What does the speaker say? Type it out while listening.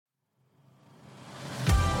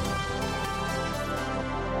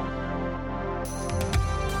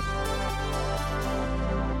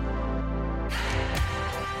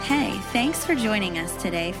Thanks for joining us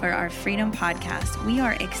today for our Freedom Podcast. We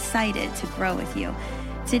are excited to grow with you.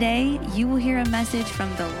 Today, you will hear a message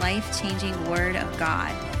from the life-changing Word of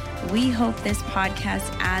God. We hope this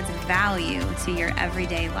podcast adds value to your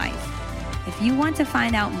everyday life. If you want to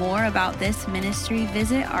find out more about this ministry,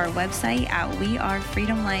 visit our website at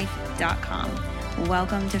wearefreedomlife.com.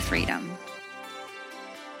 Welcome to Freedom.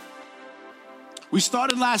 We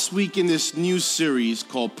started last week in this new series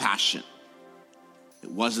called Passion. It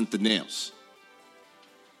wasn't the nails.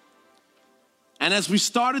 And as we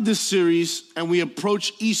started this series and we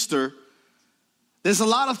approach Easter, there's a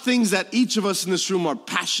lot of things that each of us in this room are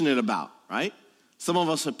passionate about, right? Some of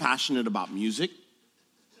us are passionate about music,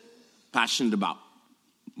 passionate about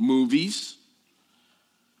movies,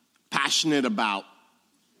 passionate about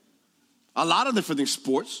a lot of different things,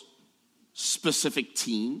 sports, specific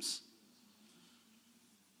teams.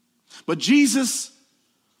 But Jesus,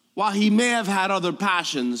 while he may have had other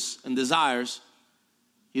passions and desires,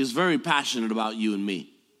 he was very passionate about you and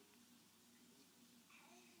me.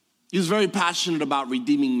 He was very passionate about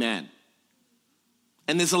redeeming man.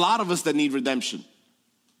 And there's a lot of us that need redemption.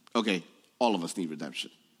 Okay, all of us need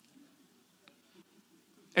redemption.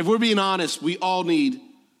 If we're being honest, we all need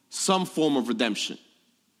some form of redemption.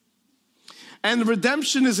 And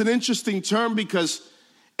redemption is an interesting term because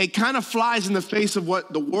it kind of flies in the face of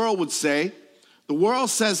what the world would say. The world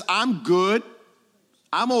says, I'm good,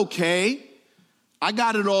 I'm okay, I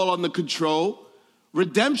got it all under control.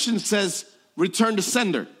 Redemption says, return to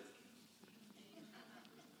sender.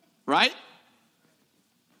 Right?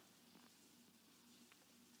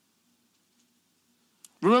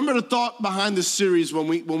 Remember the thought behind this series when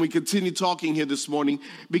we continue talking here this morning,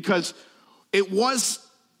 because it was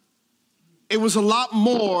a lot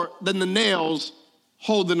more than the nails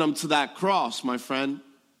holding them to that cross, my friend.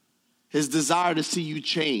 His desire to see you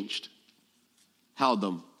changed held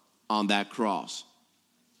them on that cross.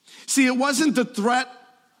 See, it wasn't the threat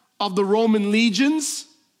of the Roman legions.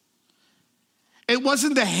 It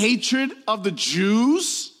wasn't the hatred of the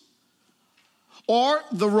Jews or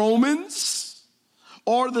the Romans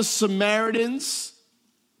or the Samaritans.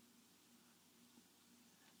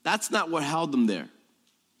 That's not what held him there.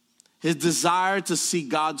 His desire to see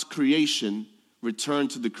God's creation return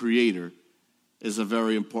to the Creator is a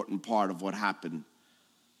very important part of what happened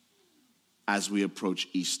as we approach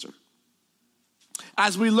Easter.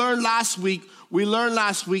 As we learned last week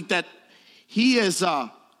that he is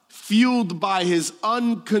fueled by his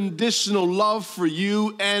unconditional love for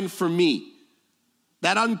you and for me.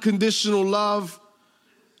 That unconditional love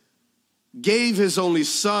gave his only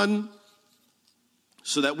son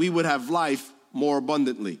so that we would have life more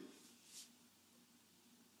abundantly.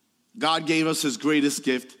 God gave us his greatest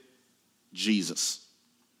gift, Jesus.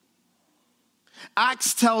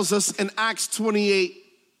 Acts tells us in Acts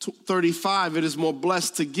 28:35, it is more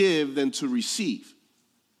blessed to give than to receive.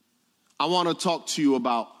 I want to talk to you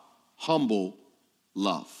about humble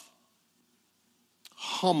love.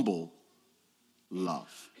 Humble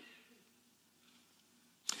love.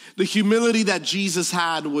 The humility that Jesus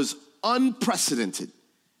had was unprecedented.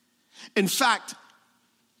 In fact,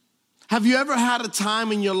 have you ever had a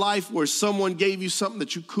time in your life where someone gave you something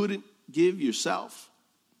that you couldn't give yourself?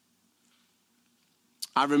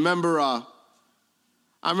 I remember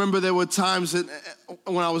there were times that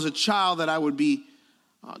when I was a child that I would be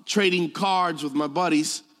trading cards with my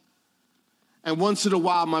buddies. And once in a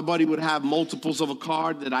while, my buddy would have multiples of a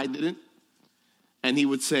card that I didn't. And he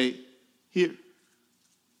would say, here.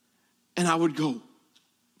 And I would go,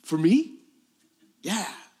 for me?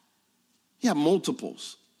 Yeah,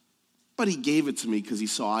 multiples. But he gave it to me because he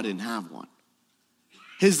saw I didn't have one.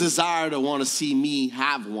 His desire to want to see me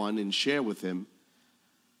have one and share with him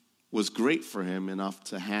was great for him enough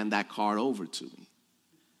to hand that card over to me.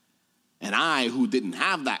 And I, who didn't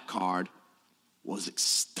have that card, was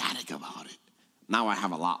ecstatic about it. Now I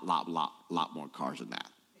have a lot more cards than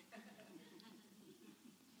that.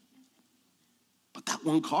 But that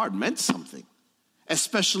one card meant something,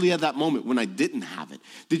 especially at that moment when I didn't have it.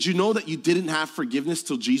 Did you know that you didn't have forgiveness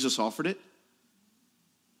till Jesus offered it?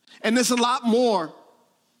 And there's a lot more.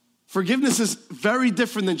 Forgiveness is very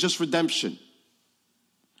different than just redemption.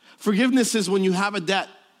 Forgiveness is when you have a debt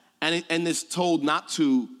and it's told that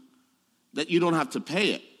you don't have to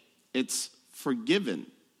pay it. It's forgiven.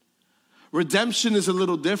 Redemption is a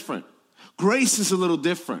little different. Grace is a little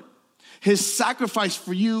different. His sacrifice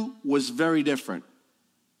for you was very different.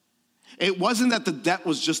 It wasn't that the debt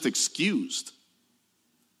was just excused.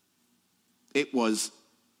 It was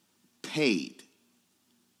paid.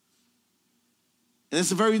 And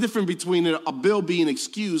it's very different between a bill being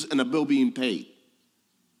excused and a bill being paid.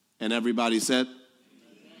 And everybody said,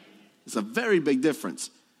 It's a very big difference.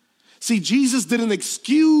 See, Jesus didn't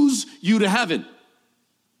excuse you to heaven.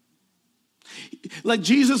 Like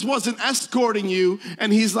Jesus wasn't escorting you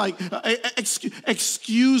and he's like,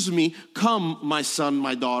 excuse me, come my son,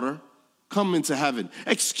 my daughter, come into heaven.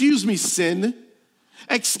 Excuse me, sin.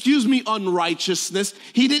 Excuse me, unrighteousness.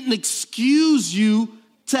 He didn't excuse you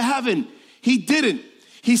to heaven. He didn't.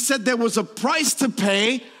 He said there was a price to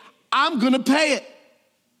pay. I'm going to pay it.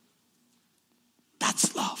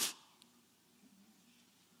 That's love.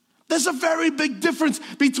 There's a very big difference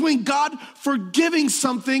between God forgiving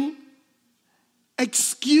something,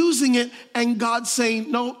 excusing it, and God saying,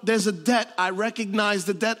 no, there's a debt. I recognize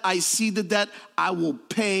the debt. I see the debt. I will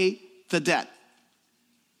pay the debt.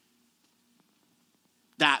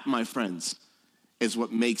 That, my friends, is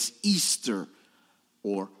what makes Easter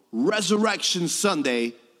or Resurrection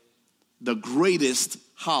Sunday the greatest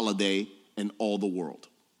holiday in all the world.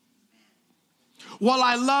 While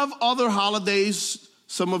I love other holidays,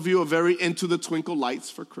 some of you are very into the twinkle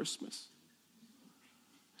lights for Christmas.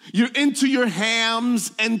 You're into your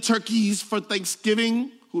hams and turkeys for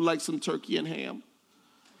Thanksgiving. Who likes some turkey and ham?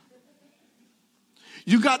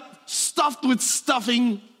 You got stuffed with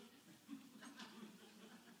stuffing.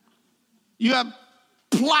 You have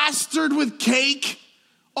plastered with cake.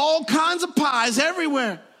 All kinds of pies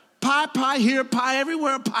everywhere. Pie here, pie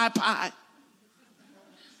everywhere, pie.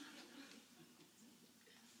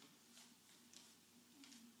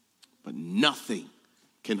 But nothing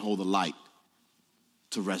can hold a light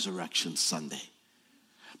to Resurrection Sunday.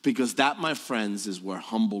 Because that, my friends, is where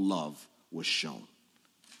humble love was shown.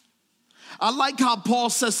 I like how Paul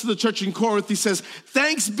says to the church in Corinth, he says,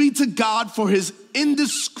 thanks be to God for his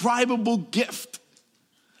indescribable gift.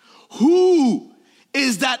 Who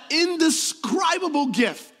is that indescribable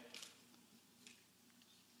gift?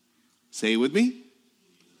 Say it with me.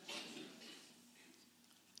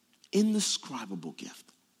 Indescribable gift.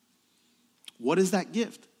 What is that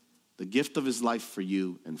gift? The gift of his life for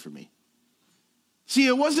you and for me. See,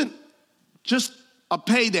 it wasn't just a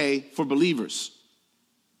payday for believers.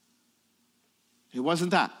 It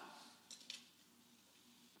wasn't that.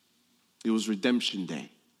 It was redemption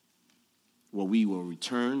day, where we will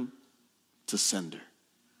return to sender.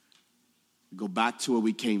 Go back to where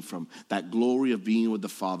we came from, that glory of being with the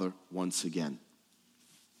Father once again.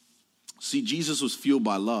 See, Jesus was fueled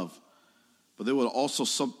by love, but there were also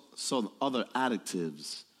some other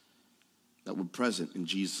additives that were present in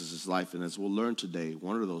Jesus' life. And as we'll learn today,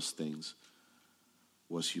 one of those things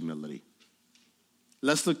was humility.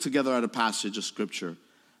 Let's look together at a passage of scripture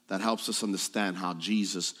that helps us understand how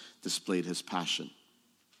Jesus displayed his passion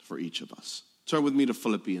for each of us. Turn with me to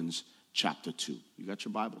Philippians chapter 2. You got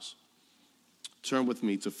your Bibles? Turn with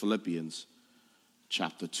me to Philippians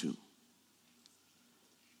chapter 2.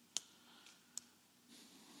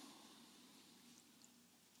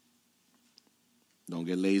 Don't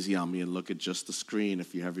get lazy on me and look at just the screen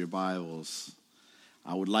if you have your Bibles.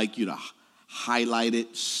 I would like you to highlight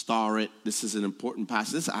it, star it. This is an important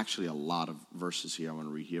passage. There's actually a lot of verses here I want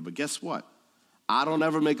to read here. But guess what? I don't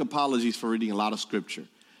ever make apologies for reading a lot of scripture,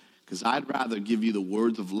 because I'd rather give you the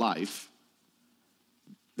words of life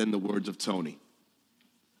than the words of Tony.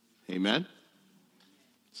 Amen?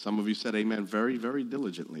 Some of you said amen very, very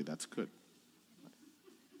diligently. That's good.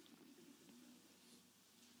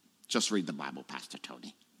 Just read the Bible, Pastor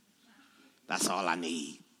Tony. That's all I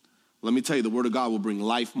need. Let me tell you, the word of God will bring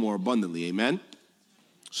life more abundantly. Amen?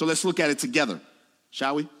 So let's look at it together,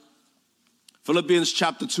 shall we? Philippians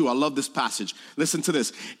chapter 2. I love this passage. Listen to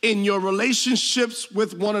this. In your relationships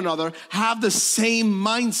with one another, have the same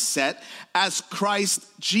mindset as Christ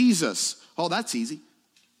Jesus. Oh, that's easy.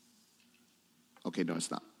 Okay, no, it's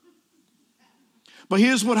not. But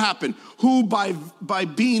here's what happened. Who by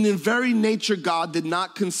being in very nature God did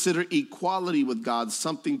not consider equality with God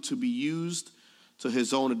something to be used to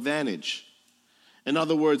his own advantage. In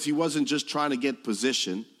other words, he wasn't just trying to get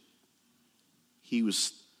position. He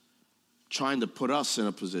was trying to put us in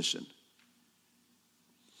a position.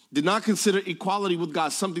 Did not consider equality with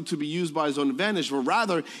God something to be used by his own advantage, but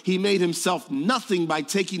rather he made himself nothing by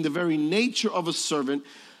taking the very nature of a servant,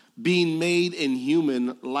 being made in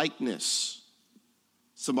human likeness.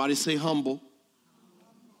 Somebody say humble.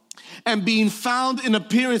 And being found in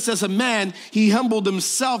appearance as a man, he humbled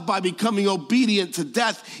himself by becoming obedient to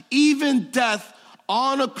death, even death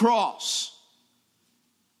on a cross.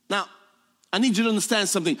 Now, I need you to understand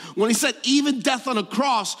something. When he said even death on a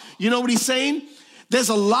cross, you know what he's saying? There's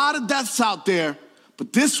a lot of deaths out there,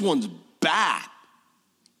 but this one's bad.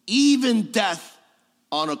 Even death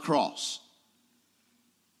on a cross.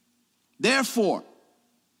 Therefore,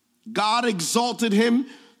 God exalted him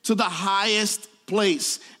to the highest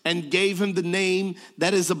place and gave him the name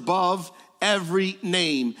that is above every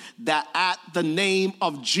name, that at the name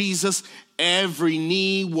of Jesus, every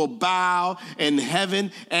knee will bow in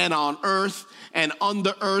heaven and on earth and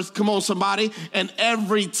under earth. Come on, somebody. And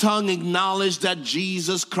every tongue acknowledge that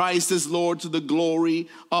Jesus Christ is Lord to the glory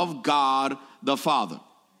of God the Father.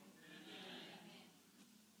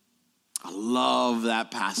 I love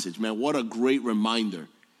that passage, man. What a great reminder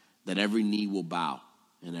that every knee will bow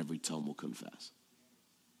and every tongue will confess.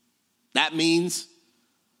 That means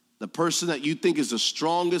the person that you think is the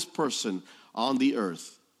strongest person on the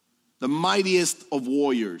earth, the mightiest of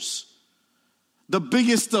warriors, the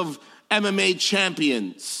biggest of MMA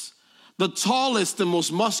champions, the tallest and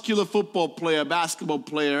most muscular football player, basketball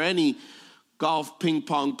player, any golf, ping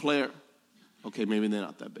pong player. Okay, maybe they're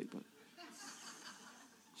not that big, but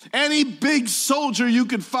any big soldier you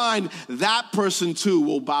could find, that person too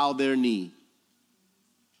will bow their knee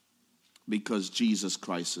because Jesus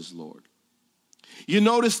Christ is Lord. You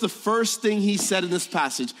notice the first thing he said in this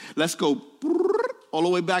passage. Let's go all the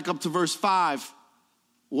way back up to verse 5.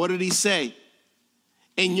 What did he say?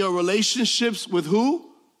 In your relationships with who?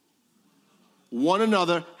 One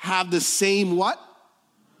another, have the same what?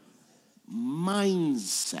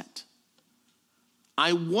 Mindset.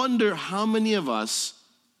 I wonder how many of us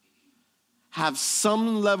have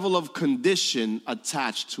some level of condition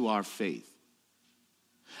attached to our faith.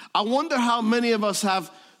 I wonder how many of us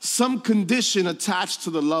have some condition attached to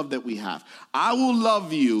the love that we have. I will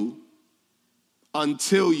love you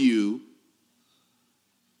until you.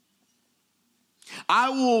 I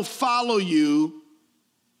will follow you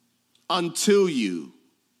until you.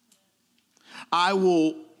 I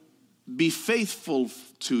will be faithful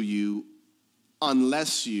to you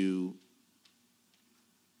unless you.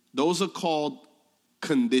 Those are called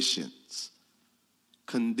conditions.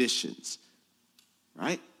 Conditions,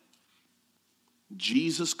 right?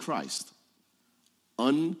 Jesus Christ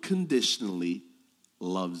unconditionally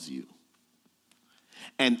loves you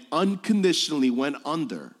and unconditionally went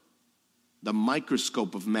under the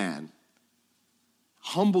microscope of man,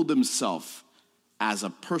 humbled himself as a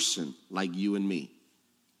person like you and me,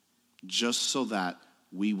 just so that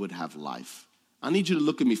we would have life. I need you to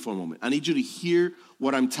look at me for a moment. I need you to hear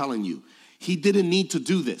what I'm telling you. He didn't need to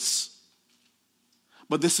do this,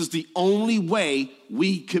 but this is the only way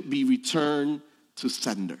we could be returned to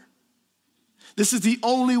sender. This is the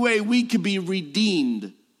only way we could be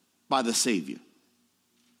redeemed by the Savior.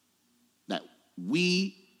 That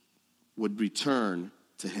we would return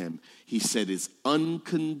to him. He said it's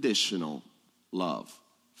unconditional love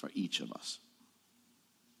for each of us.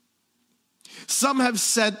 Some have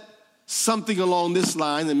said something along this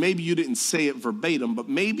line, and maybe you didn't say it verbatim, but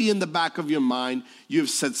maybe in the back of your mind, you've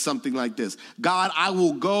said something like this: God, I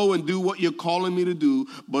will go and do what you're calling me to do,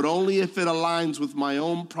 but only if it aligns with my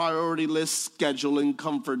own priority list, schedule, and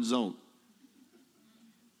comfort zone.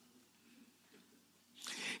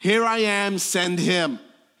 Here I am, send him.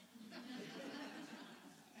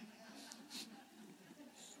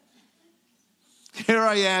 Here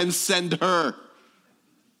I am, send her.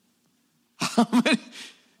 How many?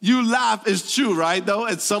 You laugh, it's true, right? Though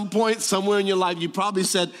at some point, somewhere in your life, you probably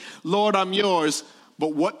said, Lord, I'm yours.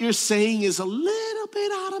 But what you're saying is a little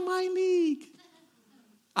bit out of my league.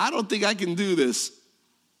 I don't think I can do this.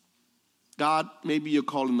 God, maybe you're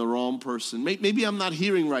calling the wrong person. Maybe I'm not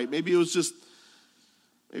hearing right. Maybe it was just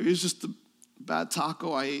a bad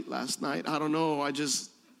taco I ate last night. I don't know. I'm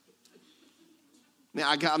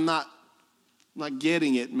not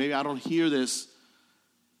getting it. Maybe I don't hear this.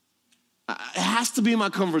 It has to be in my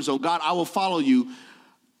comfort zone. God, I will follow you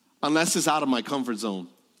unless it's out of my comfort zone.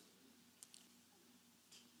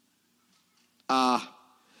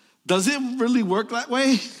 Does it really work that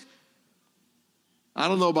way? I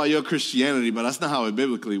don't know about your Christianity, but that's not how it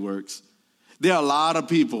biblically works. There are a lot of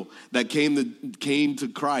people that came to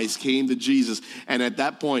Christ, came to Jesus, and at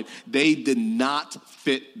that point, they did not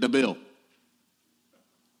fit the bill.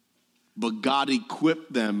 But God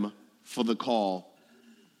equipped them for the call,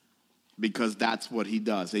 because that's what he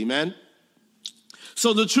does. Amen?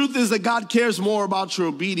 So the truth is that God cares more about your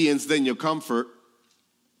obedience than your comfort.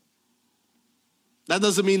 That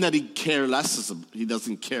doesn't mean that he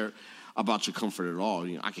doesn't care about your comfort at all.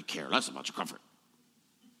 I could care less about your comfort.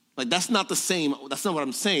 Like, that's not the same. That's not what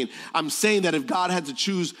I'm saying. I'm saying that if God had to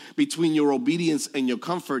choose between your obedience and your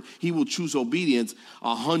comfort, he will choose obedience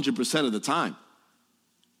 100% of the time.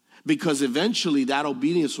 Because eventually that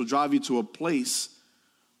obedience will drive you to a place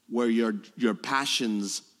where your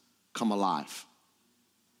passions come alive.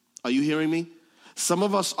 Are you hearing me? Some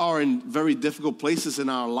of us are in very difficult places in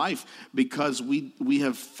our life because we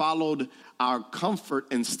have followed our comfort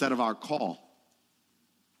instead of our call.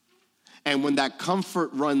 And when that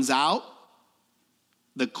comfort runs out,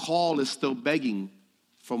 the call is still begging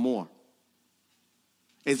for more.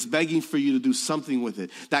 It's begging for you to do something with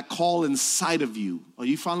it. That call inside of you. Are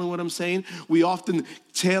you following what I'm saying? We often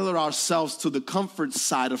tailor ourselves to the comfort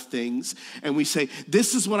side of things, and we say,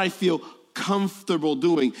 this is what I feel comfortable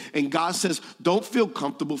doing. And God says, don't feel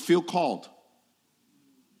comfortable, feel called.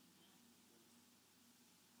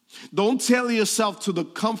 Don't tailor yourself to the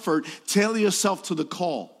comfort, tailor yourself to the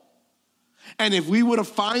call. And if we were to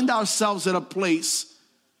find ourselves at a place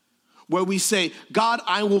where we say, God,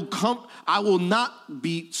 I will not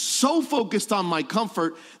be so focused on my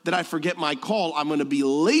comfort that I forget my call. I'm going to be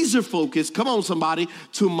laser focused, come on somebody,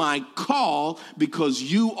 to my call, because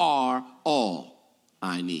you are all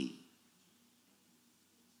I need.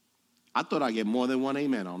 I thought I'd get more than one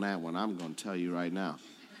amen on that one. I'm going to tell you right now.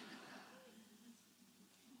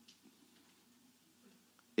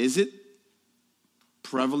 Is it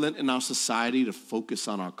prevalent in our society to focus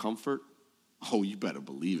on our comfort? Oh, you better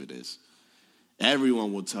believe it is.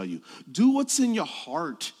 Everyone will tell you, do what's in your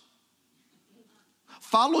heart.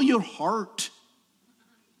 Follow your heart.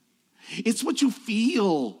 It's what you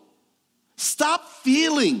feel. Stop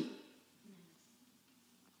feeling.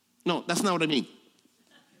 No, that's not what I mean.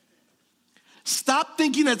 Stop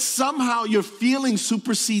thinking that somehow your feeling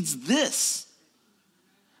supersedes this.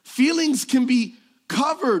 Feelings can be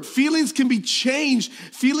covered. Feelings can be changed.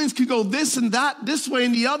 Feelings can go this and that, this way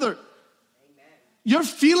and the other. Your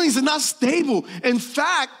feelings are not stable. In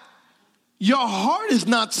fact, your heart is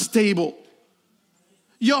not stable.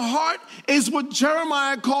 Your heart is what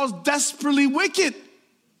Jeremiah calls desperately wicked.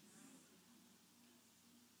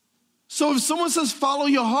 So if someone says follow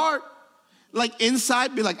your heart, like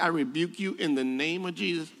inside, be like, I rebuke you in the name of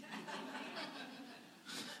Jesus.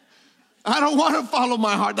 I don't want to follow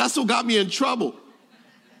my heart. That's what got me in trouble.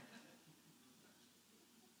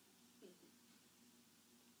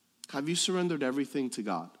 Have you surrendered everything to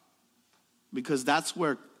God? Because that's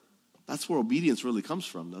where obedience really comes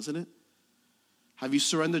from, doesn't it? Have you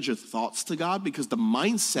surrendered your thoughts to God? Because the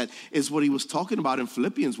mindset is what he was talking about in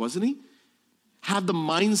Philippians, wasn't he? Have the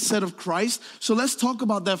mindset of Christ. So let's talk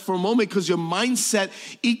about that for a moment, because your mindset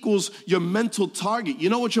equals your mental target. You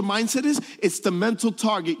know what your mindset is? It's the mental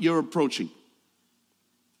target you're approaching.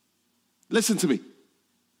 Listen to me.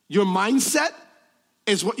 Your mindset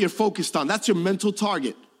is what you're focused on. That's your mental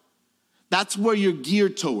target. That's where you're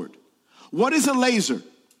geared toward. What is a laser?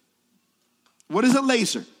 What is a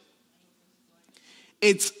laser?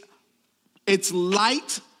 It's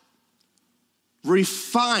light,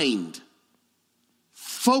 refined,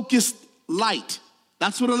 focused light.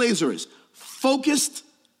 That's what a laser is. Focused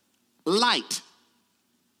light.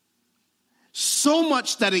 So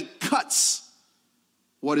much that it cuts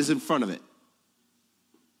what is in front of it.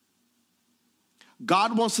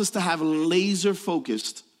 God wants us to have a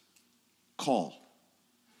laser-focused call.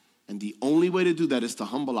 And the only way to do that is to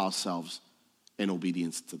humble ourselves in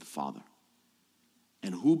obedience to the Father.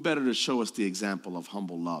 And who better to show us the example of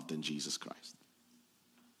humble love than Jesus Christ?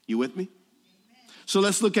 You with me? Amen. So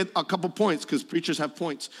let's look at a couple points, because preachers have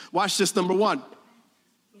points. Watch this, number one.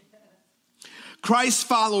 Christ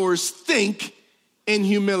followers think in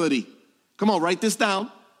humility. Come on, write this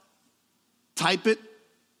down. Type it,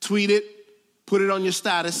 tweet it, put it on your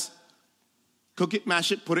status. Cook it,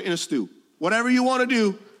 mash it, put it in a stew. Whatever you want to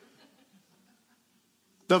do.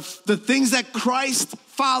 The things that Christ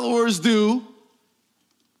followers do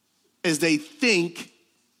is they think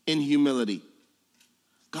in humility.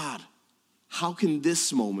 God, how can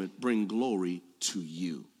this moment bring glory to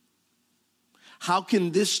you? How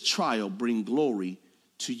can this trial bring glory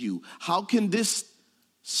to you? How can this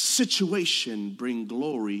situation bring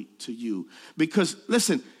glory to you? Because,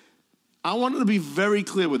 listen, I wanted to be very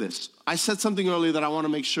clear with this. I said something earlier that I want to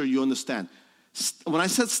make sure you understand. When I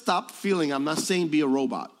said stop feeling, I'm not saying be a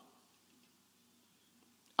robot.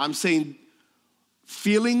 I'm saying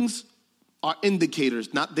feelings are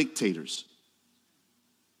indicators, not dictators.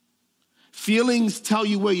 Feelings tell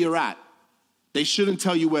you where you're at. They shouldn't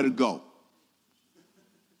tell you where to go.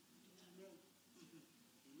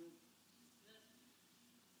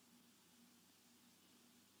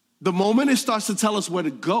 The moment it starts to tell us where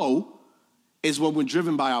to go is when we're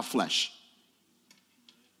driven by our flesh.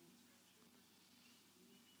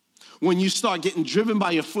 When you start getting driven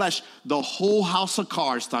by your flesh, the whole house of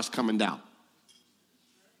cards starts coming down.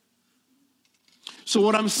 So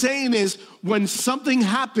what I'm saying is, when something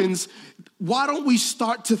happens, why don't we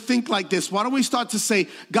start to think like this? Why don't we start to say,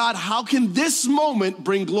 God, how can this moment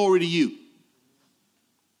bring glory to you?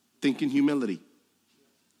 Think in humility.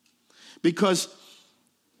 Because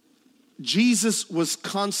Jesus was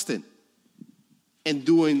constant in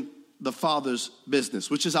doing the Father's business,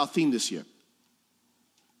 which is our theme this year.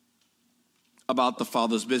 About the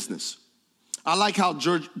Father's business. I like how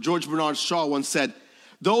George Bernard Shaw once said,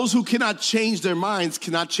 those who cannot change their minds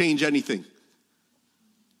cannot change anything.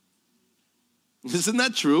 Isn't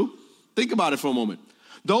that true? Think about it for a moment.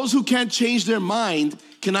 Those who can't change their mind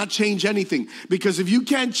cannot change anything. Because if you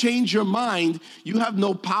can't change your mind, you have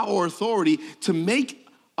no power or authority to make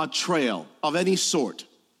a trail of any sort.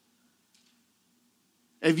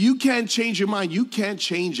 If you can't change your mind, you can't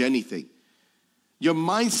change anything. Your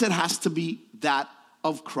mindset has to be that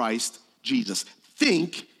of Christ Jesus.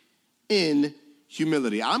 Think in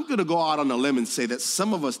humility. I'm going to go out on a limb and say that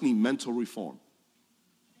some of us need mental reform.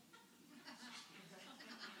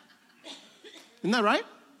 Isn't that right?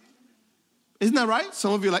 Isn't that right?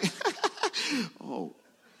 Some of you are like, oh,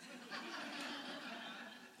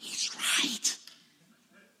 he's right.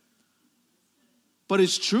 But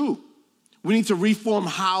it's true. We need to reform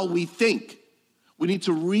how we think. We need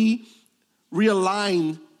to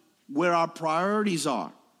realign where our priorities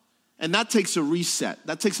are. And that takes a reset.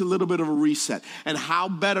 That takes a little bit of a reset. And how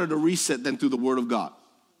better to reset than through the Word of God?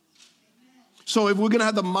 So if we're going to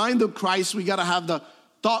have the mind of Christ, we got to have the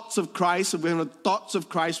thoughts of Christ. If we have the thoughts of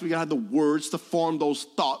Christ, we got to have the words to form those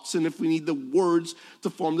thoughts. And if we need the words to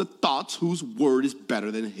form the thoughts, whose word is better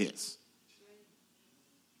than his?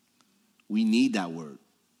 We need that word.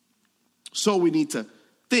 So we need to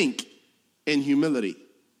think in humility.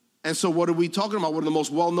 And so what are we talking about? One of the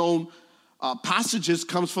most well-known passages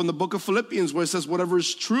comes from the book of Philippians, where it says, whatever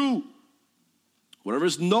is true, whatever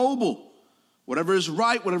is noble, whatever is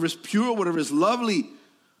right, whatever is pure, whatever is lovely,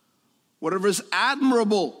 whatever is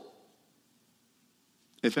admirable,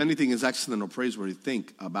 if anything is excellent or praiseworthy,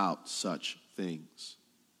 think about such things.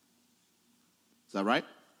 Is that right?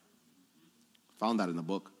 Found that in the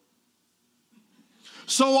book.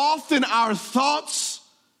 So often our thoughts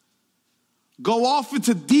go off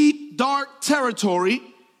into deep, dark territory,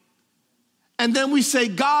 and then we say,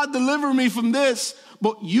 God, deliver me from this,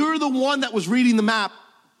 but you're the one that was reading the map.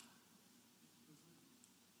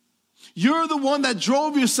 You're the one that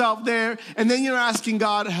drove yourself there, and then you're asking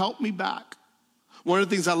God, help me back. One of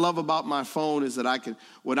the things I love about my phone is that I can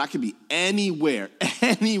be anywhere,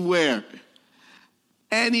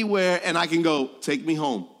 and I can go, take me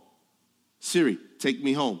home. Siri, take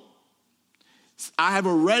me home. I have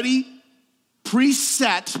already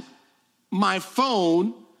preset my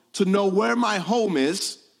phone to know where my home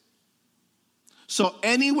is. So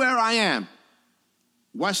anywhere I am,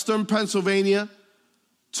 Western Pennsylvania,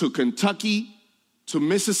 to Kentucky, to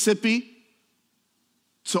Mississippi,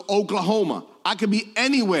 to Oklahoma. I could be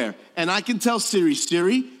anywhere, and I can tell Siri,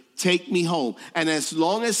 Siri, take me home. And as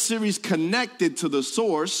long as Siri's connected to the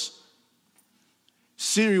source,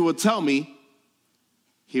 Siri will tell me,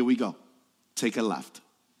 here we go. Take a left.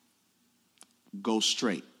 Go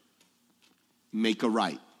straight. Make a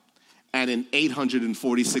right. And in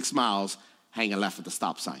 846 miles, hang a left at the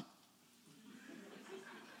stop sign.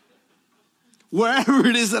 Wherever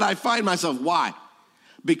it is that I find myself. Why?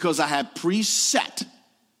 Because I have preset.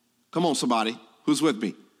 Come on, somebody. Who's with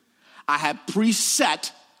me? I have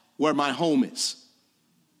preset where my home is.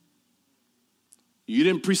 You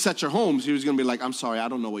didn't preset your home, so he was going to be like, I'm sorry, I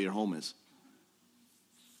don't know where your home is.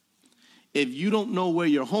 If you don't know where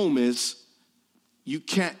your home is, you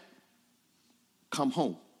can't come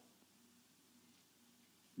home.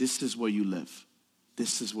 This is where you live.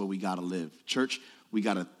 This is where we got to live. Church, we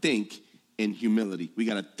got to think in humility. We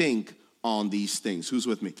got to think on these things. Who's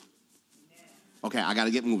with me? Okay, I got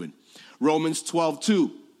to get moving. Romans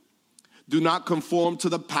 12:2. Do not conform to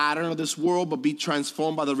the pattern of this world, but be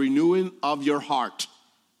transformed by the renewing of your heart.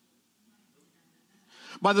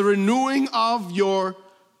 By the renewing of your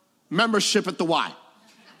membership at the Y.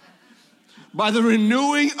 By the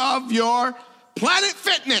renewing of your Planet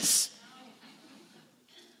Fitness.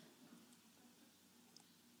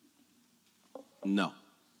 No.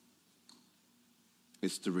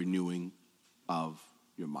 It's the renewing of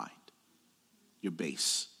your mind, your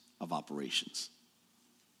base of operations.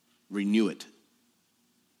 Renew it.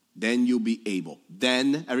 Then you'll be able.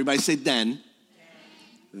 Then, everybody say then.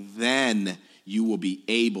 Then you will be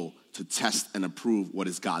able to test and approve what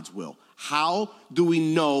is God's will. How do we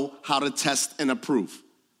know how to test and approve?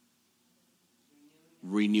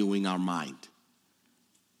 Renewing our mind.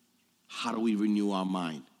 How do we renew our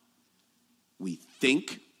mind? We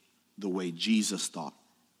think the way Jesus thought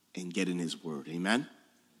and get in his word. Amen?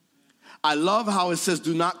 I love how it says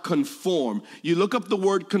do not conform. You look up the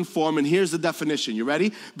word conform, and here's the definition. You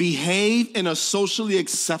ready? Behave in a socially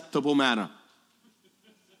acceptable manner.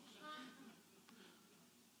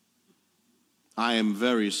 I am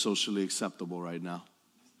very socially acceptable right now.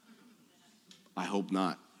 I hope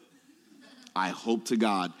not. I hope to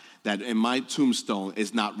God that in my tombstone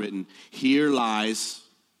is not written, here lies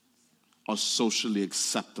a socially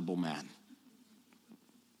acceptable man.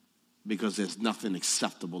 Because there's nothing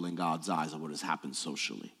acceptable in God's eyes of what has happened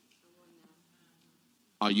socially.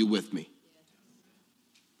 Are you with me?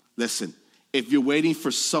 Listen, if you're waiting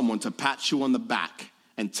for someone to pat you on the back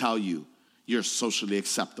and tell you you're socially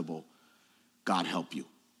acceptable, God help you.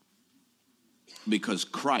 Because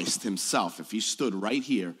Christ himself, if he stood right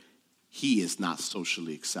here, he is not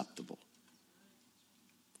socially acceptable.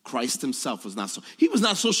 Christ himself was not he was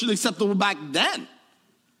not socially acceptable back then.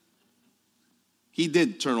 He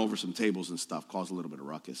did turn over some tables and stuff, cause a little bit of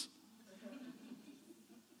ruckus.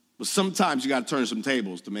 But sometimes you got to turn some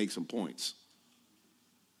tables to make some points.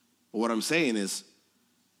 But what I'm saying is,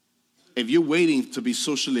 if you're waiting to be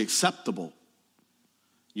socially acceptable,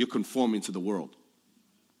 you're conforming to the world.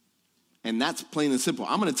 And that's plain and simple.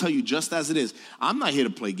 I'm going to tell you just as it is. I'm not here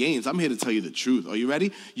to play games. I'm here to tell you the truth. Are you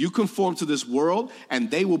ready? You conform to this world,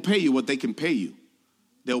 and they will pay you what they can pay you.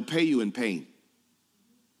 They'll pay you in pain.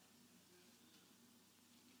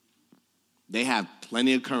 They have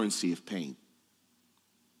plenty of currency of pain.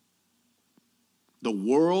 The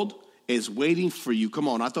world is waiting for you. Come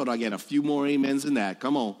on, I thought I'd get a few more amens in that.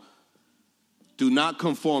 Come on. Do not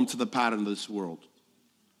conform to the pattern of this world,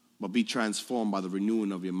 but be transformed by the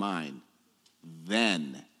renewing of your mind.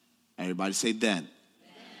 Then, everybody say then.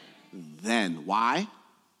 Then. Why?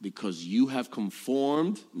 Because you have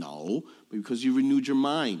conformed? No, because you renewed your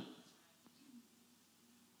mind.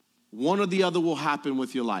 One or the other will happen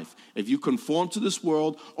with your life. If you conform to this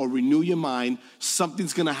world or renew your mind,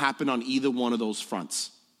 something's going to happen on either one of those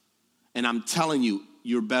fronts. And I'm telling you,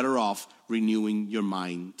 you're better off renewing your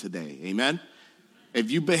mind today. Amen?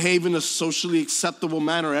 If you behave in a socially acceptable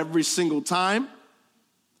manner every single time,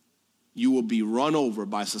 you will be run over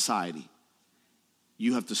by society.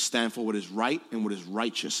 You have to stand for what is right and what is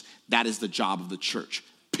righteous. That is the job of the church,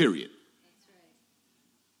 period.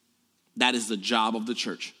 That is the job of the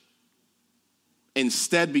church.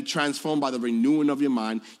 Instead, be transformed by the renewing of your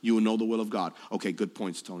mind. You will know the will of God. Okay, good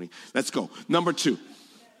points, Tony. Let's go. Number 2,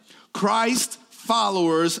 Christ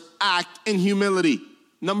followers act in humility.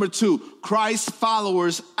 Number 2, Christ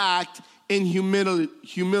followers act in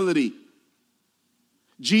humility.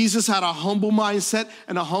 Jesus had a humble mindset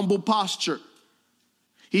and a humble posture.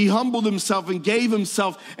 He humbled himself and gave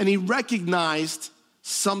himself, and he recognized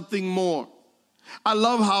something more. I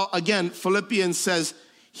love how, again, Philippians says,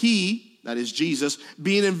 he, that is Jesus,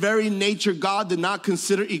 being in very nature God, did not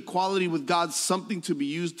consider equality with God something to be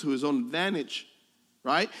used to his own advantage,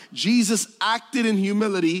 right? Jesus acted in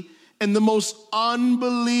humility in the most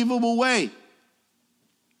unbelievable way.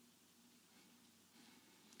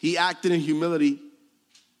 He acted in humility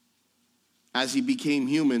as he became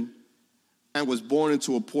human and was born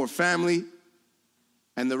into a poor family,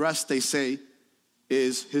 and the rest, they say,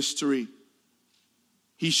 is history.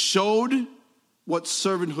 He showed what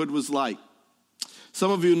servanthood was like.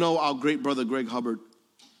 Some of you know our great brother, Greg Hubbard.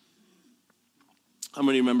 How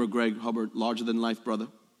many remember Greg Hubbard, larger than life brother?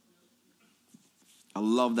 I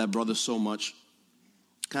love that brother so much.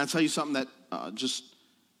 Can I tell you something that just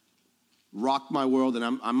rocked my world?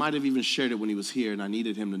 And I might have even shared it when he was here, and I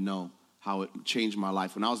needed him to know how it changed my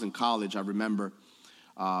life. When I was in college, I remember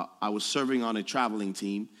I was serving on a traveling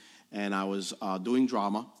team, and I was doing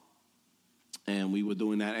drama. And we were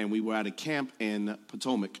doing that, and we were at a camp in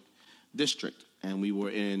Potomac District. And we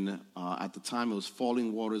were in, at the time, it was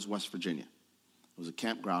Falling Waters, West Virginia. It was a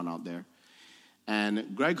campground out there.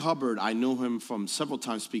 And Greg Hubbard, I knew him from several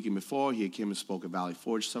times speaking before. He came and spoke at Valley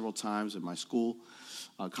Forge several times at my school,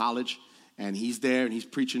 college. And he's there, and he's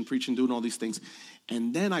preaching, doing all these things.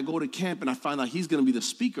 And then I go to camp, and I find out he's going to be the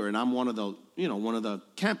speaker, and I'm one of the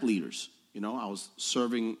camp leaders. You know, I was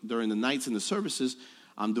serving during the nights in the services.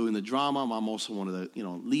 I'm doing the drama. I'm also one of the,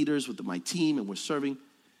 leaders with my team, and we're serving.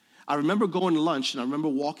 I remember going to lunch, and I remember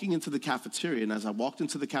walking into the cafeteria, and as I walked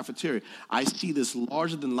into the cafeteria, I see this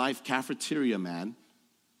larger-than-life cafeteria man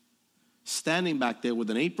standing back there with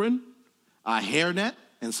an apron, a hairnet,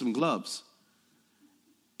 and some gloves.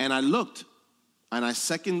 And I looked, and I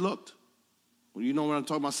second looked. Well, you know when I'm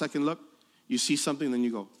talking about second look? You see something, then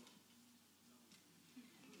you go.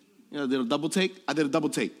 I did a double take. I did a double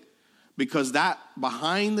take. Because that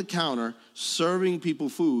behind the counter, serving people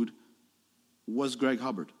food, was Greg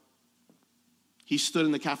Hubbard. He stood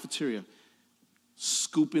in the cafeteria,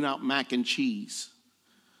 scooping out mac and cheese,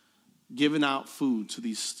 giving out food to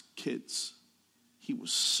these kids. He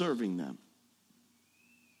was serving them.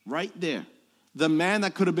 Right there. The man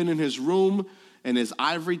that could have been in his room, in his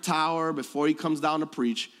ivory tower, before he comes down to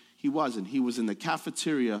preach, He wasn't. He was in the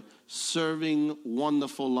cafeteria serving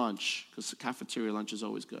wonderful lunch, because the cafeteria lunch is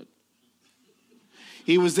always good.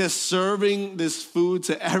 He was there serving this food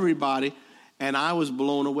to everybody, and I was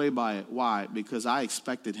blown away by it. Why? Because I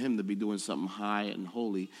expected him to be doing something high and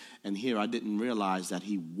holy, and here I didn't realize that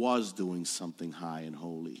he was doing something high and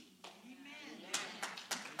holy.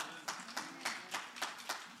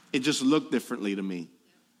 It just looked differently to me.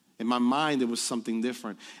 In my mind, it was something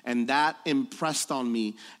different. And that impressed on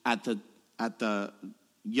me at the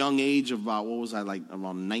young age of about, what was I, like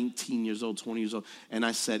around 19 years old, 20 years old. And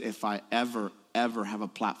I said, if I ever have a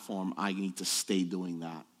platform, I need to stay doing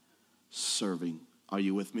that. Serving. Are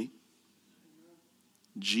you with me?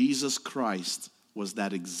 Jesus Christ was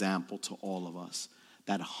that example to all of us.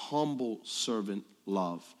 That humble servant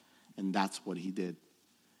love. And that's what he did.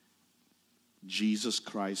 Jesus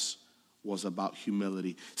Christ was about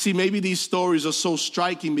humility. See, maybe these stories are so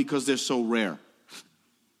striking because they're so rare.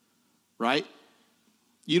 Right?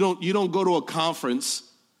 You don't go to a conference,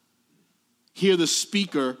 hear the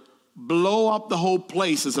speaker blow up the whole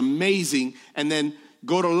place, is amazing, and then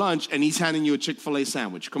go to lunch and he's handing you a Chick-fil-A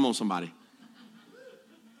sandwich. Come on, somebody.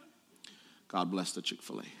 God bless the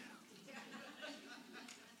Chick-fil-A.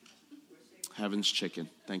 Heaven's chicken.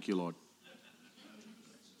 Thank you, Lord.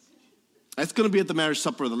 That's going to be at the marriage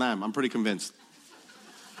supper of the Lamb. I'm pretty convinced.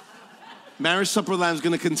 Marriage supper of the Lamb is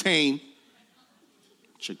going to contain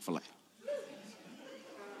Chick-fil-A.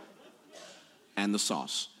 And the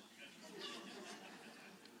sauce.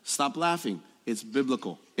 Stop laughing. It's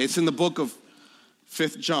biblical. It's in the book of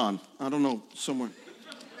 5th John. I don't know, somewhere.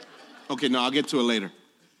 Okay, no, I'll get to it later.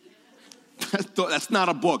 That's not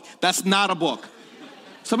a book. That's not a book.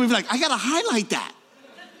 Some of you are like, I got to highlight that.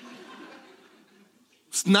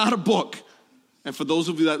 It's not a book. And for those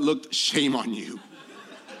of you that looked, shame on you.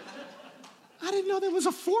 I didn't know there was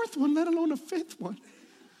a fourth one, let alone a fifth one.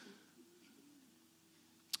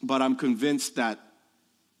 But I'm convinced that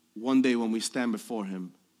one day when we stand before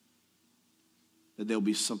him, that there'll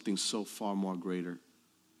be something so far more greater.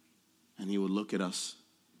 And he will look at us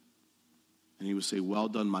and he would say, well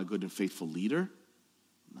done, my good and faithful leader.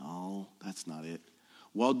 No, that's not it.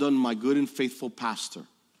 Well done, my good and faithful pastor.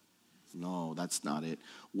 No, that's not it.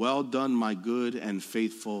 Well done, my good and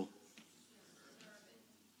faithful.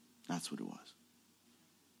 That's what it was.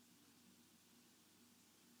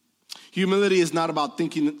 Humility is not about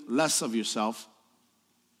thinking less of yourself.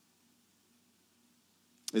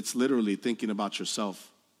 It's literally thinking about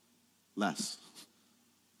yourself less.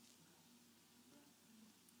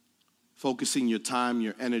 Focusing your time,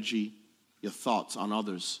 your energy, your thoughts on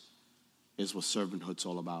others is what servanthood's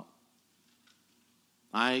all about.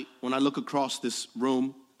 When I look across this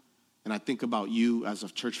room and I think about you as a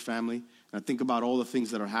church family, and I think about all the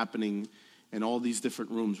things that are happening in all these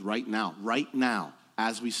different rooms right now,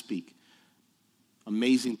 as we speak,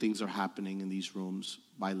 amazing things are happening in these rooms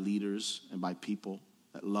by leaders and by people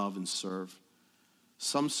that love and serve.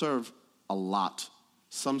 Some serve a lot.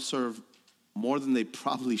 Some serve more than they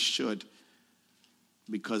probably should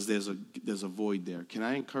because there's a void there. Can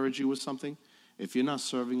I encourage you with something? If you're not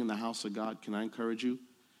serving in the house of God, can I encourage you?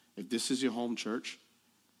 If this is your home church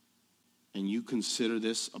and you consider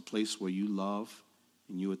this a place where you love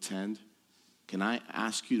and you attend, can I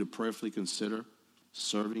ask you to prayerfully consider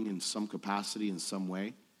serving in some capacity, in some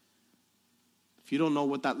way? If you don't know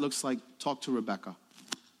what that looks like, talk to Rebecca.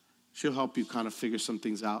 She'll help you kind of figure some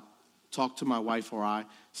things out. Talk to my wife or I.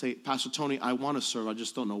 Say, Pastor Tony, I want to serve. I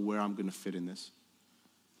just don't know where I'm going to fit in this.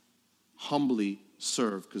 Humbly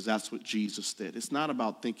serve, because that's what Jesus did. It's not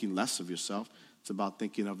about thinking less of yourself. It's about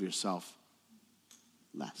thinking of yourself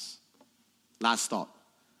less. Last thought.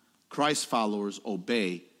 Christ followers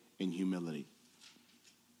obey in humility.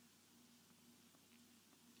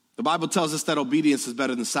 The Bible tells us that obedience is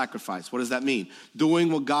better than sacrifice. What does that mean?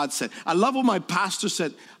 Doing what God said. I love what my pastor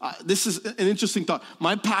said. This is an interesting thought.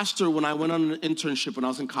 My pastor, when I went on an internship when I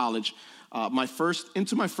was in college,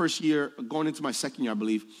 into my first year, going into my second year, I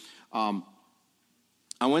believe, I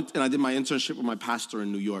went and I did my internship with my pastor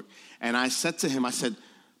in New York. And I said to him, I said,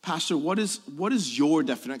 Pastor, what is your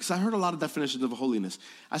definition? Because I heard a lot of definitions of holiness.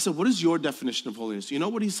 I said, what is your definition of holiness? You know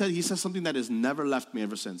what he said? He said something that has never left me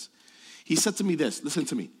ever since. He said to me this, listen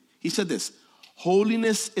to me. He said this,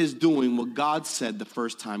 holiness is doing what God said the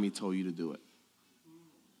first time he told you to do it.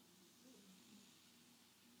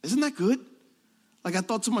 Isn't that good? Like, I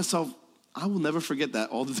thought to myself, I will never forget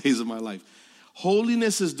that all the days of my life.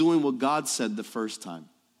 Holiness is doing what God said the first time.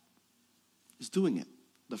 He's doing it.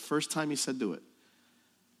 The first time he said do it.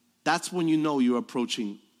 That's when you know you're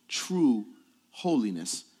approaching true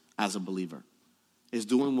holiness as a believer. Is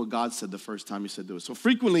doing what God said the first time he said do it. So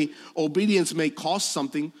frequently, obedience may cost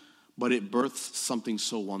something, but it births something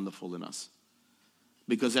so wonderful in us.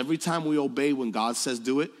 Because every time we obey when God says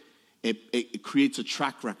do it, it creates a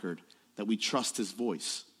track record that we trust his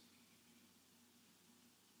voice.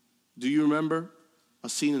 Do you remember a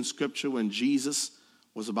scene in Scripture when Jesus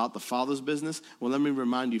was about the Father's business? Well, let me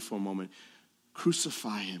remind you for a moment.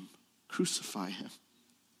 Crucify him. Crucify him.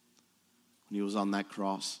 When he was on that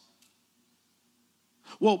cross.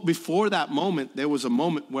 Well, before that moment, there was a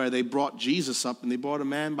moment where they brought Jesus up and they brought a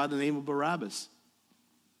man by the name of Barabbas.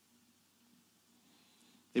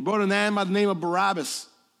 They brought a man by the name of Barabbas.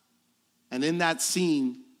 And in that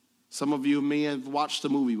scene, some of you may have watched the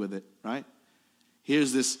movie with it, right?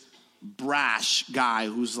 Here's this brash guy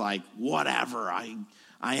who's like, whatever, I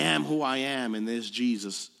am who I am. And there's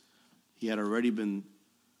Jesus. He had already been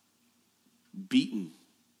beaten.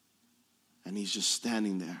 And he's just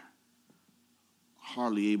standing there,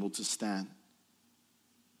 hardly able to stand.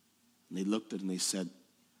 And they looked at him and they said,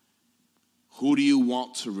 who do you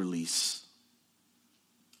want to release?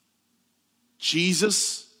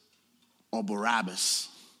 Jesus or Barabbas?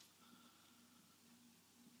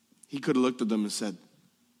 He could have looked at them and said,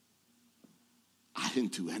 I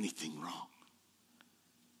didn't do anything wrong.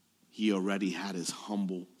 He already had his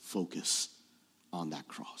humble focus on that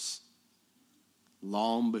cross.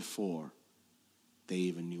 Long before they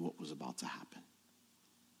even knew what was about to happen.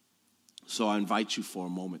 So I invite you for a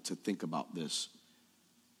moment to think about this.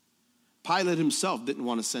 Pilate himself didn't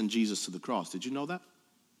want to send Jesus to the cross. Did you know that?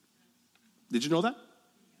 Did you know that?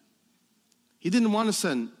 He didn't want to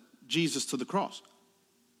send Jesus to the cross.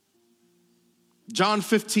 John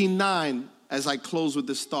 15:9, as I close with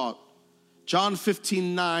this thought. John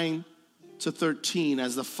 15:9 to 13,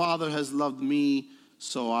 as the Father has loved me,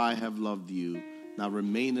 so I have loved you. Now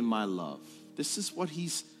remain in my love. This is what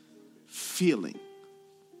he's feeling.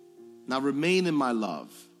 Now remain in my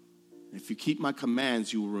love. If you keep my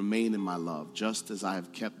commands, you will remain in my love, just as I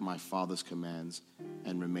have kept my Father's commands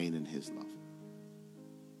and remain in his love.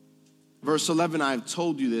 Verse 11, I have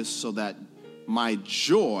told you this so that my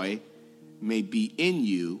joy may be in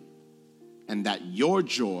you and that your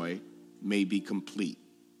joy may be complete.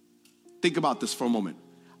 Think about this for a moment.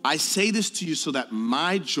 I say this to you so that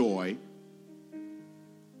my joy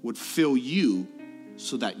would fill you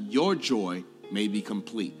so that your joy may be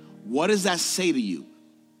complete. What does that say to you?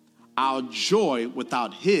 Our joy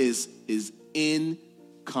without his is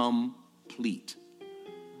incomplete.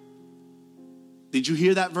 Did you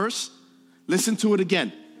hear that verse? Listen to it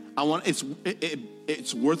again.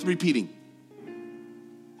 It's worth repeating.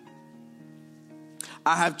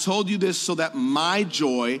 I have told you this so that my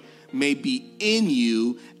joy may be in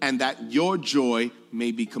you and that your joy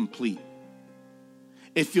may be complete.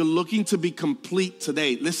 If you're looking to be complete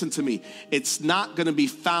today, listen to me. It's not going to be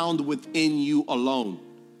found within you alone.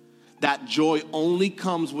 That joy only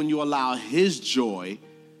comes when you allow his joy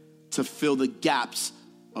to fill the gaps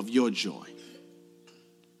of your joy.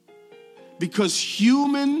 Because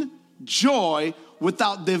human joy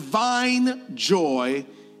without divine joy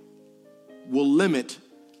will limit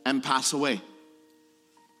and pass away.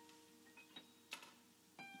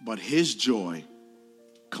 But his joy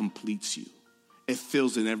completes you. It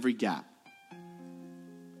fills in every gap.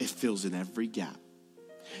 It fills in every gap.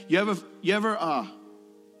 You ever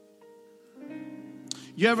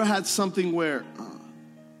had something where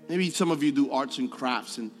maybe some of you do arts and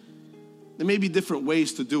crafts, and there may be different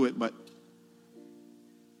ways to do it, but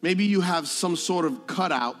maybe you have some sort of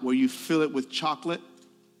cutout where you fill it with chocolate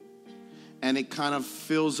and it kind of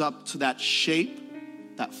fills up to that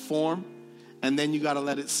shape, that form, and then you got to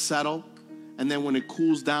let it settle. And then when it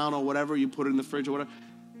cools down or whatever, you put it in the fridge or whatever.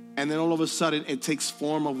 And then all of a sudden it takes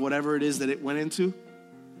form of whatever it is that it went into.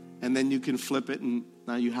 And then you can flip it and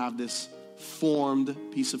now you have this formed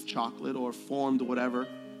piece of chocolate or formed whatever.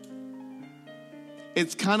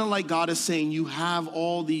 It's kind of like God is saying you have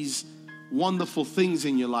all these wonderful things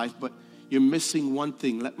in your life, but you're missing one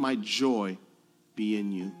thing. Let my joy be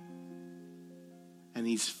in you. And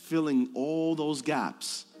he's filling all those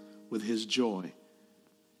gaps with his joy.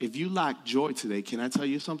 If you lack joy today, can I tell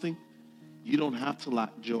you something? You don't have to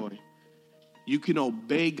lack joy. You can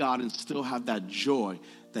obey God and still have that joy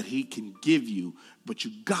that he can give you, but you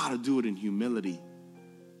got to do it in humility.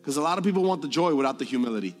 Because a lot of people want the joy without the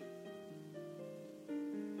humility.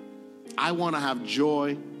 I want to have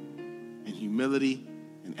joy and humility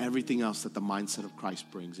and everything else that the mindset of Christ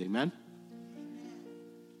brings. Amen?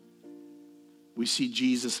 We see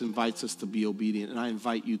Jesus invites us to be obedient, and I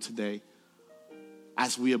invite you today,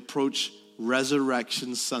 as we approach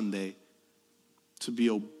Resurrection Sunday, to be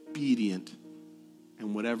obedient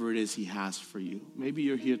in whatever it is he has for you. Maybe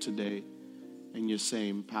you're here today and you're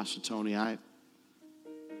saying, Pastor Tony, I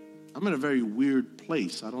I'm in a very weird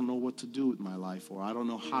place. I don't know what to do with my life, or I don't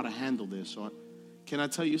know how to handle this. Or can I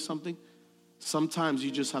tell you something? Sometimes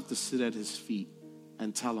you just have to sit at his feet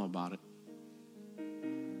and tell him about it.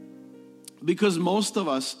 Because most of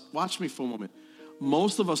us, watch me for a moment,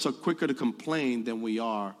 most of us are quicker to complain than we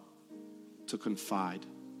are to confide.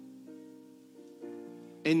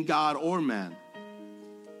 In God or man,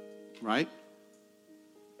 right?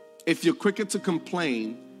 If you're quicker to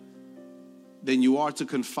complain than you are to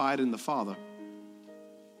confide in the Father,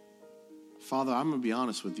 Father, I'm going to be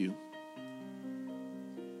honest with you.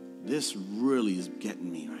 This really is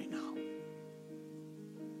getting me right now.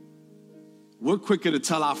 We're quicker to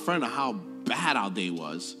tell our friend how bad our day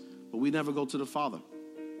was, but we never go to the Father.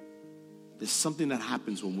 There's something that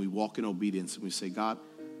happens when we walk in obedience and we say, God,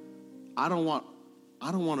 I don't want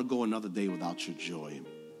to go another day without your joy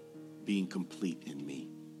being complete in me.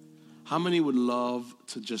 How many would love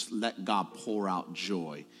to just let God pour out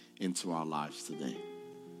joy into our lives today?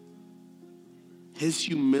 His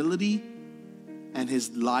humility and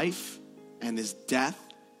his life and his death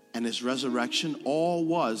and his resurrection all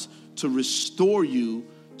was to restore you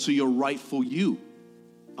to your rightful you.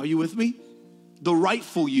 Are you with me? The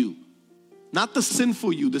rightful you. Not the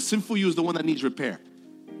sinful you. The sinful you is the one that needs repair.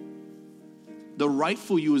 The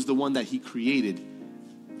rightful you is the one that he created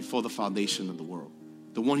before the foundation of the world.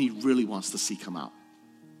 The one he really wants to see come out.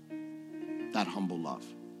 That humble love.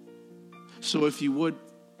 So if you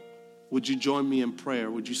would you join me in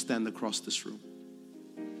prayer? Would you stand across this room?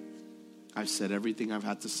 I've said everything I've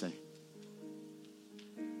had to say.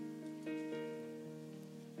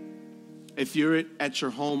 If you're at your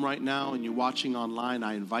home right now and you're watching online,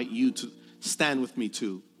 I invite you to stand with me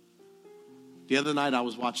too. The other night I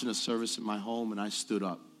was watching a service in my home and I stood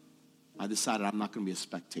up. I decided I'm not going to be a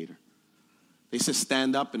spectator. They said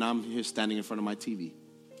stand up, and I'm here standing in front of my TV.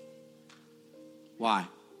 Why?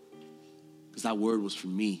 Because that word was for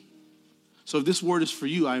me. So if this word is for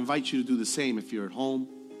you, I invite you to do the same if you're at home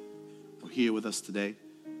or here with us today.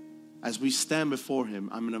 As we stand before him,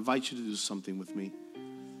 I'm going to invite you to do something with me.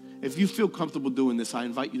 If you feel comfortable doing this, I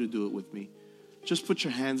invite you to do it with me. Just put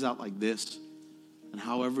your hands out like this, and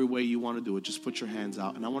however way you want to do it, just put your hands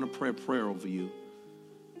out. And I want to pray a prayer over you.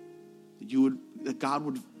 That God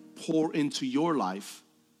would pour into your life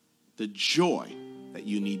the joy that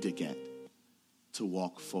you need to get to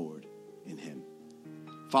walk forward in him.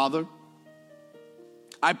 Father,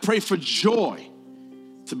 I pray for joy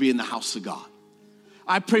to be in the house of God.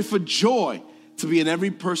 I pray for joy to be in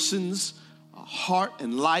every person's heart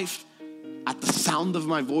and life at the sound of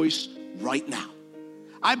my voice right now.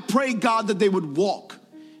 I pray, God, that they would walk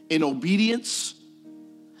in obedience,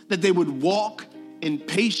 that they would walk in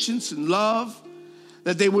patience and love,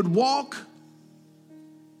 that they would walk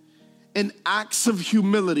in acts of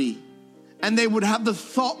humility, and they would have the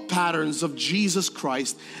thought patterns of Jesus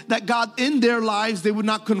Christ, that God, in their lives, they would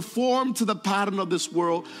not conform to the pattern of this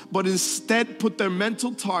world, but instead put their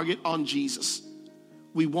mental target on Jesus.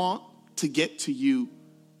 We want to get to you.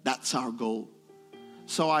 That's our goal.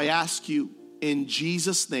 So I ask you, in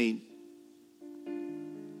Jesus' name,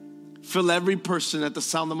 fill every person at the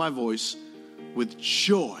sound of my voice with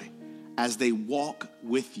joy as they walk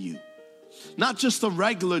with you. Not just a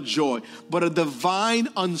regular joy, but a divine,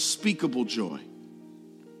 unspeakable joy.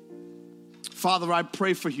 Father, I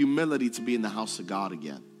pray for humility to be in the house of God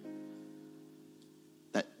again.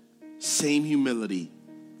 That same humility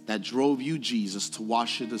that drove you, Jesus, to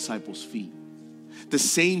wash your disciples' feet. The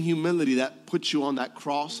same humility that put you on that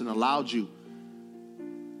cross and allowed you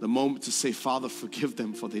the moment to say, Father, forgive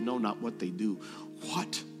them, for they know not what they do.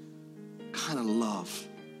 What kind of love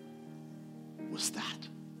was that?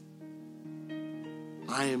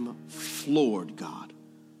 I am floored, God,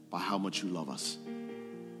 by how much you love us.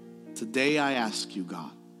 Today I ask you,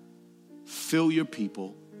 God, fill your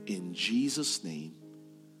people in Jesus' name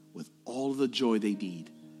with all of the joy they need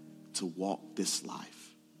to walk this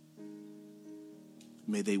life.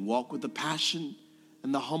 May they walk with the passion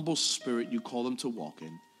and the humble spirit you call them to walk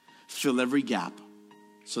in. Fill every gap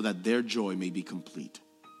so that their joy may be complete.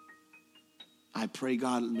 I pray,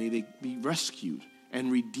 God, may they be rescued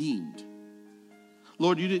and redeemed.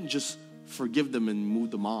 Lord, you didn't just forgive them and move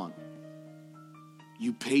them on.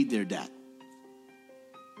 You paid their debt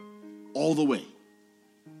all the way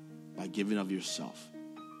by giving of yourself.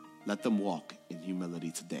 Let them walk in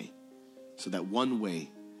humility today so that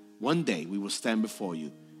one day we will stand before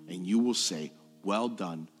you and you will say, well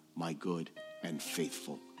done, my good and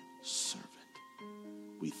faithful servant.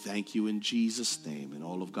 We thank you in Jesus' name. And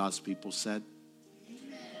all of God's people said,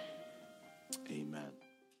 amen. Amen.